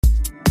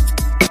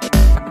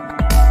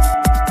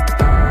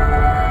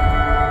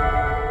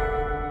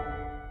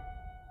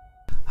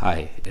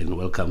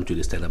welcome to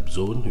the Stand-Up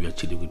Zone. We are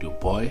chilling with your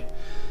boy,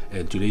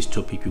 and today's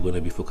topic we're going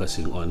to be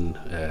focusing on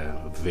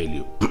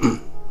value.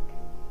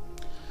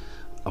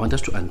 I want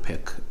us to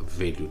unpack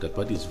value, that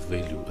what is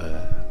value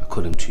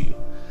according to you,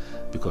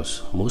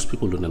 because most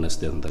people don't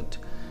understand that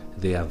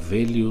their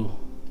value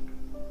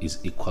is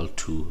equal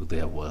to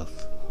their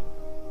worth.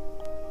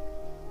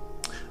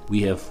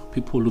 We have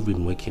people who've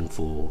been working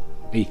for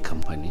a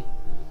company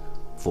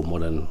for more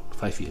than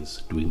 5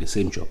 years doing the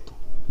same job.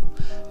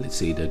 Let's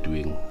say they're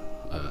doing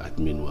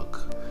admin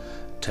work,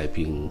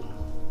 typing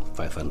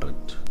 500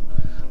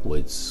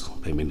 words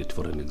per minute,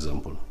 for an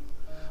example,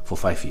 for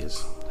 5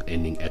 years,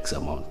 earning X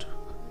amount.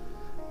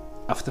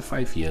 After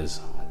 5 years,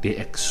 they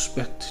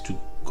expect to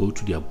go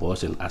to their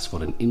boss and ask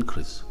for an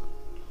increase.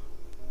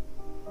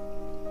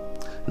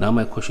 Now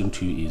my question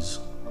to you is,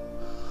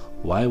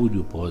 why would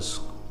your boss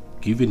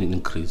give you an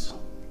increase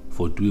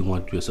for doing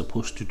what you're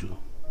supposed to do?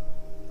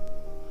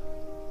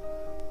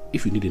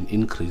 If you need an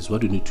increase,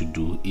 what you need to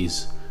do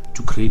is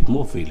to create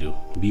more value,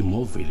 be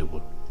more valuable.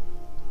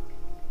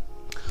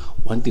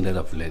 One thing that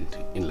I've learned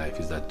in life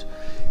is that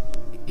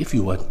if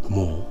you want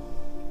more,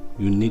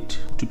 you need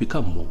to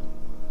become more.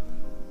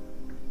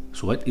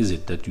 So what is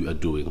it that you are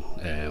doing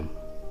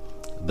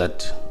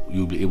that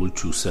you'll be able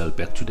to sell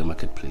back to the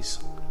marketplace?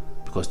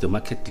 Because the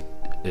market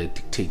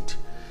dictates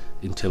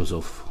in terms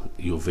of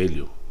your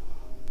value.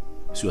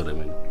 See what I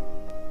mean?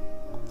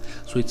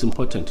 So it's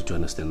important to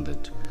understand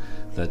that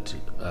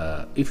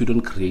if you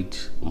don't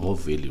create more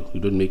value, you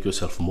don't make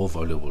yourself more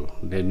valuable,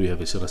 then you have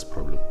a serious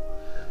problem.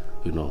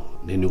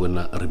 Then you're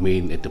gonna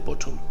remain at the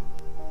bottom.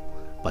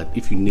 But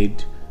if you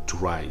need to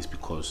rise,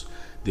 because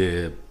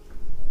the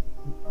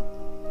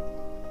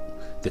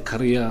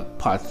career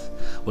path,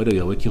 whether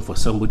you're working for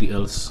somebody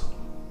else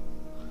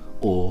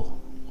or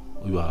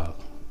you are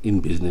in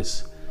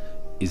business,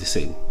 is the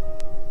same.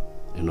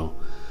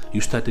 You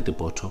start at the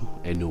bottom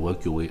and you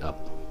work your way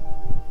up.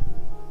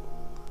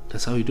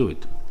 That's how you do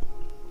it.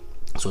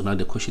 So now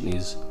the question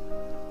is,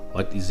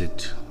 what is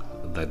it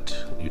that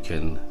you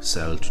can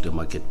sell to the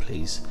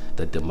marketplace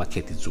that the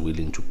market is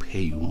willing to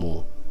pay you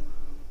more?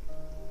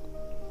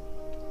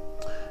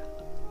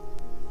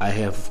 I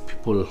have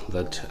people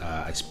that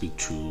I speak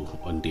to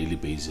on a daily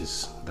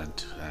basis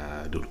that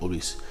they'll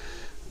always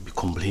be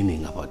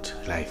complaining about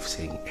life,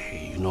 saying,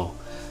 hey,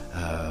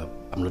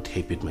 I'm not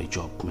happy at my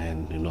job,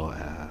 man.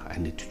 I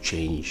need to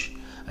change.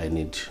 I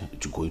need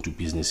to go into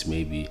business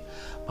maybe.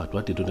 But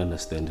what they don't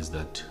understand is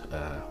that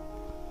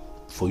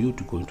for you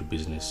to go into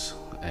business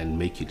and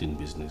make it in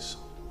business,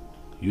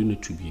 you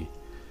need to be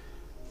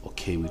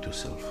okay with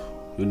yourself.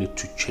 You need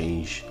to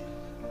change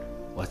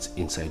what's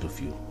inside of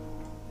you.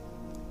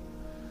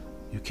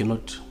 You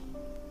cannot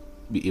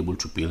be able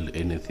to build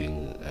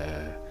anything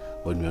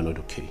when you're not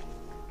okay.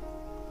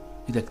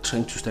 It's like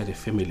trying to start a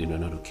family and you're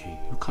not okay.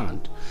 You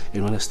can't.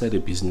 And when I start a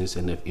business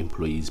and have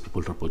employees,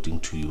 people reporting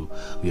to you,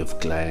 you have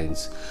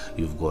clients,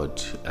 you've got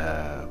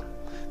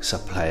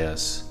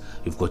suppliers,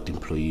 you've got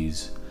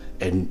employees,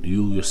 and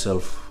you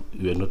yourself,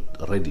 you are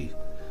not ready.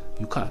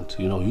 You can't.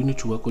 You need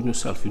to work on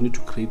yourself. You need to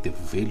create the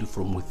value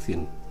from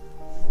within,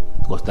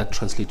 because that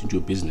translates into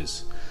your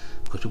business,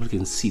 because people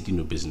can see it in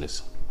your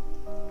business.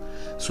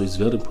 So it's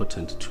very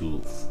important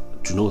to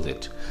know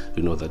that,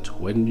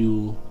 that when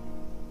you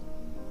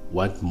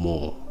want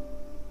more,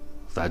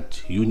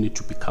 that you need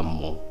to become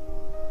more.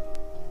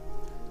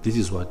 This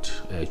is what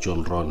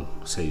John Rohn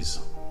says,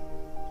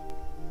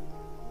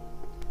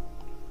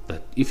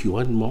 that if you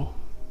want more,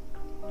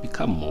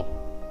 become more,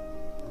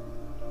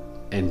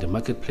 and the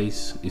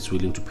marketplace is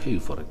willing to pay you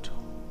for it.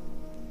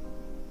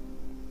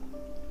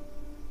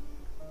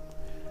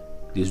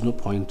 There's no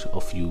point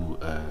of you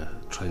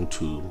trying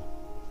to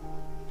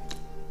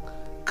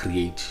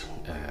create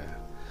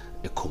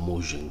a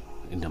commotion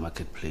in the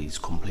marketplace,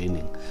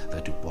 complaining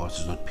that your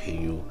boss is not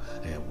paying you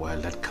well,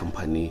 that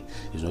company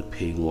is not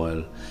paying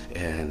well,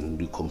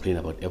 and you complain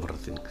about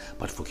everything,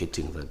 but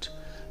forgetting that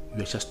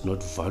you are just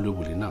not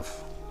valuable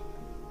enough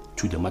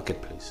to the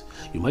marketplace.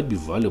 You might be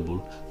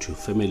valuable to your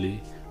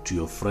family, to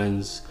your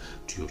friends,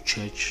 to your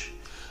church.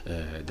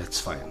 That's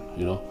fine,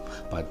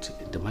 but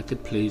the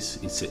marketplace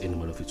is an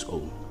animal of its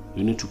own.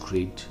 You need to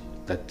create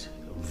that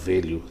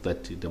value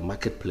that the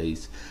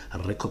marketplace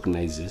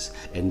recognizes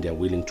and they're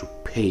willing to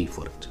pay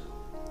for it.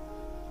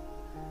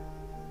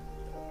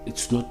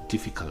 It's not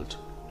difficult,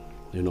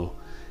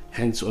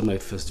 hence on my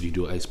first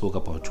video I spoke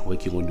about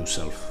working on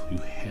yourself. You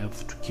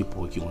have to keep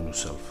working on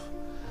yourself.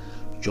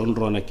 John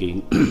Rohn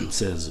again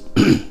says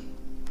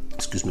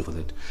excuse me for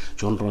that.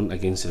 John Rohn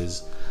again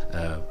says,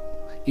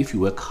 if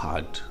you work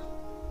hard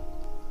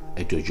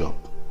at your job,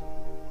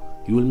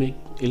 you will make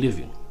a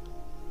living.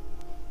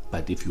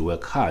 But if you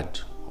work hard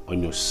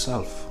on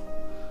yourself,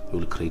 you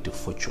will create a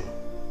fortune.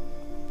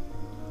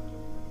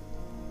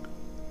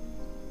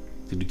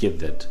 Did you get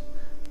that?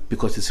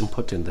 Because it's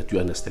important that you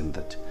understand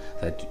that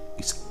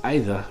it's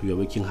either you are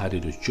working hard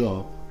at your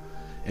job,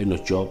 and your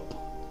job,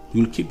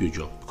 you will keep your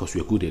job because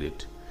you are good at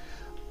it.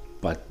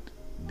 But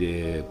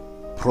the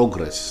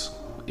progress,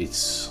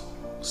 it's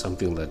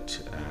something that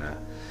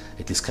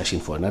a discussion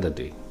for another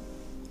day.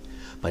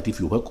 But if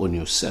you work on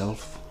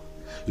yourself,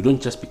 you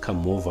don't just become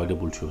more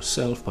valuable to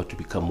yourself, but you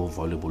become more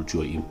valuable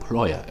to your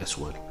employer as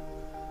well.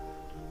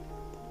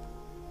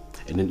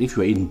 And then if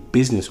you are in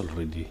business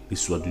already,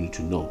 this is what you need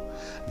to know,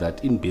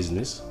 that in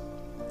business,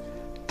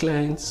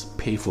 clients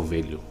pay for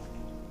value.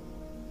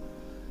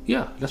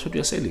 Yeah, that's what we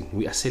are selling.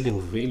 We are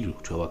selling value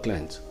to our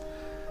clients.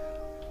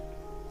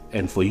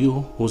 And for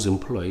you who's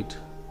employed,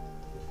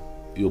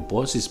 your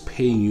boss is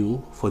paying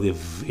you for the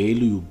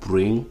value you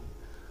bring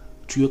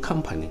to your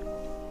company.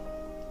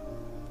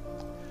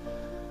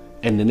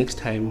 And the next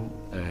time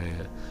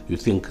you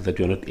think that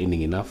you're not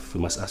earning enough,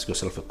 you must ask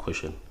yourself a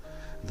question,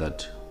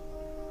 that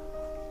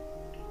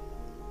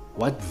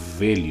what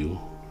value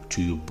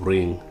do you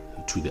bring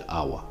to the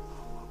hour?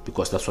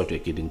 Because that's what you're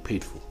getting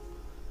paid for.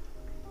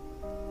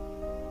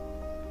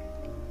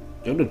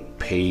 You're not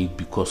paid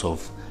because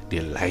of they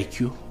like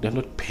you. They're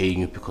not paying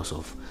you because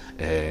of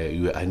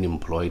you're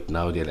unemployed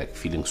now. They're like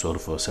feeling sorry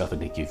for yourself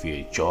and they give you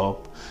a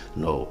job.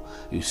 No,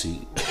 you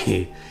see,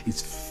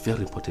 it's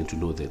very important to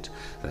know that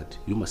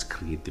you must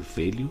create the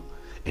value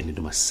and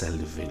you must sell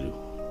the value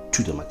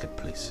to the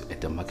marketplace.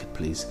 And the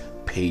marketplace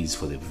pays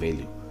for the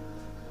value.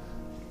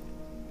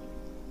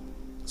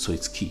 So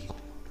it's key.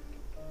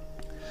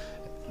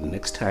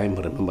 Next time,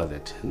 remember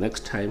that.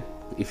 Next time,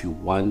 if you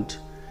want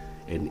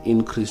an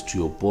increase to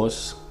your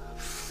boss,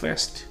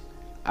 first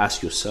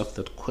ask yourself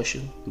that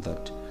question,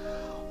 that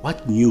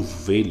what new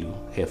value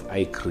have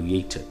I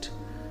created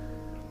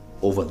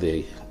over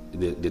the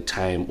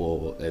time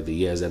or the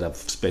years that I've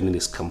spent in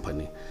this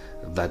company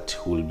that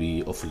will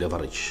be of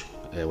leverage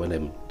when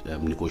I'm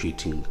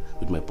negotiating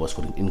with my boss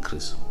for an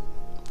increase.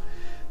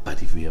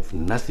 But if we have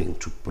nothing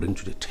to bring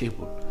to the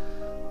table,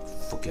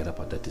 forget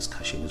about that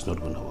discussion. It's not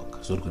going to work.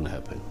 It's not going to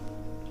happen.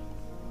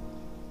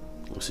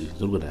 You see, it's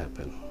not going to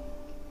happen.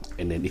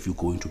 And then if you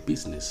go into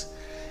business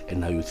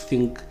and now you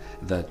think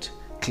that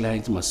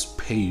clients must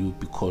pay you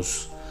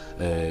because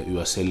you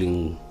are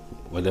selling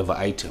whatever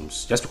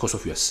items, just because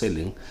of your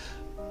selling,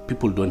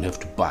 people don't have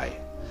to buy.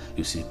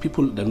 You see,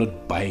 people, they're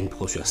not buying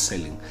because you are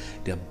selling.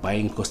 They're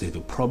buying because they have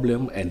a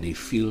problem and they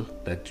feel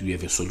that you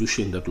have a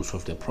solution that will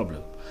solve their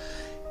problem.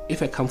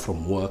 If I come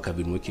from work, I've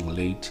been working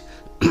late,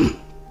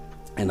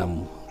 and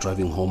I'm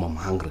driving home, I'm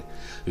hungry,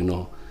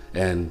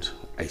 and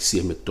I see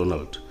a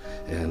McDonald's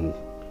and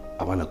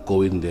I want to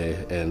go in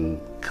there and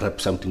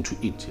grab something to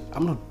eat.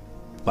 I'm not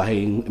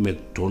buying a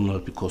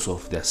McDonald's because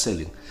of their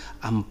selling.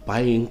 I'm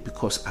buying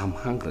because I'm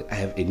hungry. I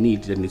have a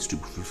need that needs to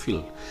be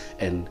fulfilled,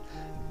 and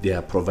they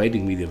are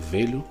providing me the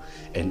value,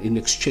 and in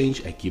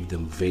exchange I give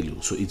them value.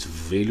 So it's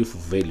value for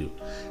value.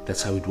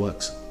 That's how it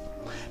works.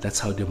 That's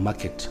how the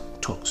market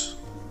talks.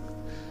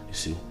 You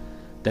see,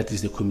 that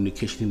is the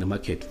communication in the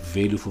market,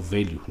 value for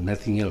value,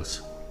 nothing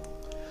else.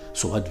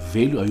 So what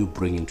value are you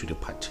bringing to the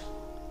party?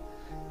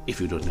 If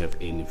you don't have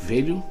any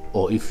value,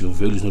 or if your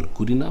value is not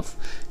good enough,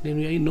 then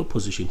we are in no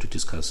position to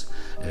discuss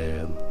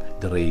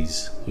the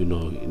raise,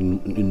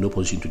 in no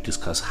position to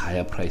discuss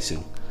higher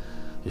pricing,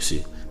 you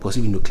see. Because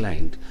even your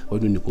client,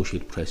 when you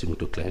negotiate pricing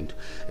with your client,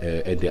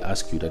 and they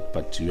ask you that,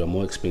 but you are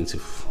more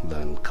expensive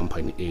than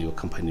company A or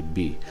company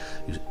B,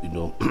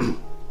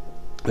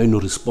 when you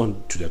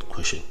respond to that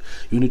question,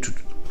 you need to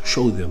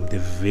show them the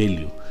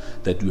value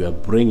that you are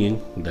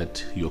bringing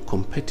that your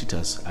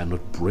competitors are not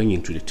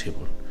bringing to the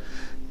table.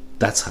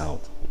 That's how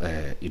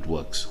it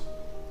works.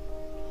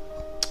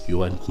 You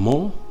want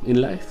more in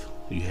life,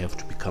 you have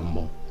to become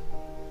more.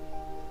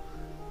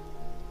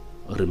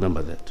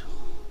 Remember that.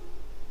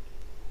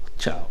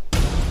 Ciao.